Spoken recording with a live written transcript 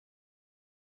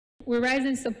We rise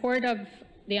in support of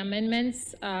the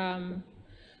amendments,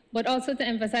 but also to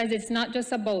emphasize it's not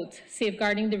just about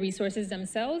safeguarding the resources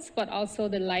themselves, but also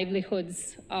the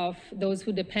livelihoods of those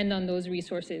who depend on those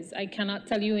resources. I cannot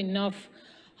tell you enough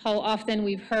how often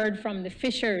we've heard from the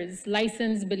fishers,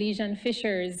 licensed Belizean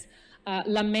fishers,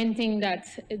 lamenting that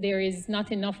there is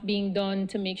not enough being done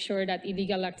to make sure that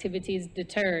illegal activity is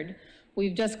deterred.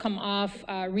 We've just come off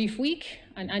Reef Week,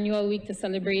 an annual week to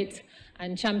celebrate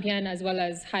and champion as well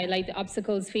as highlight the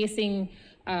obstacles facing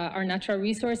our natural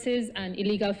resources, and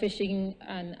illegal fishing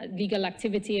and illegal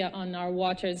activity on our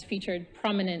waters featured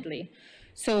prominently.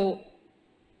 So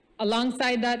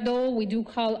alongside that though, we do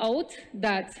call out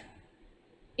that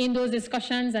in those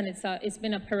discussions, and it's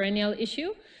been a perennial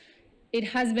issue, it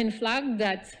has been flagged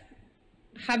that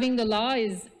having the law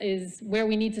is where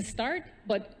we need to start,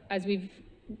 but as we've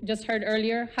just heard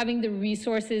earlier, having the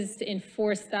resources to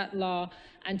enforce that law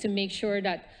and to make sure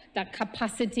that that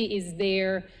capacity is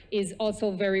there is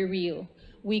also very real.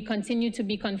 We continue to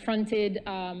be confronted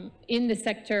in the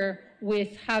sector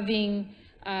with having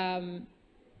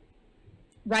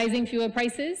rising fuel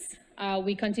prices.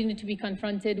 We continue to be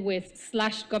confronted with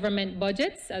slashed government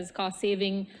budgets as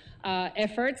cost-saving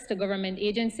efforts to government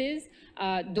agencies,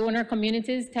 donor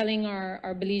communities telling our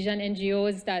Belizean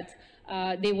NGOs that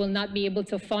they will not be able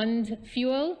to fund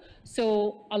fuel.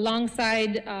 So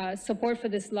alongside support for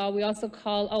this law, we also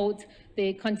call out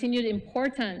the continued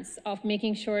importance of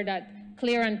making sure that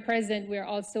clear and present, we're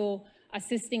also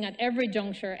assisting at every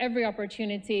juncture, every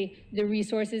opportunity, the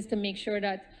resources to make sure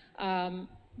that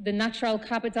the natural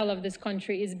capital of this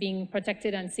country is being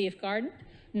protected and safeguarded,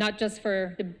 not just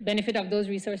for the benefit of those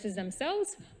resources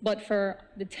themselves, but for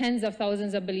the tens of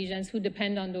thousands of Belizeans who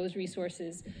depend on those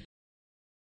resources.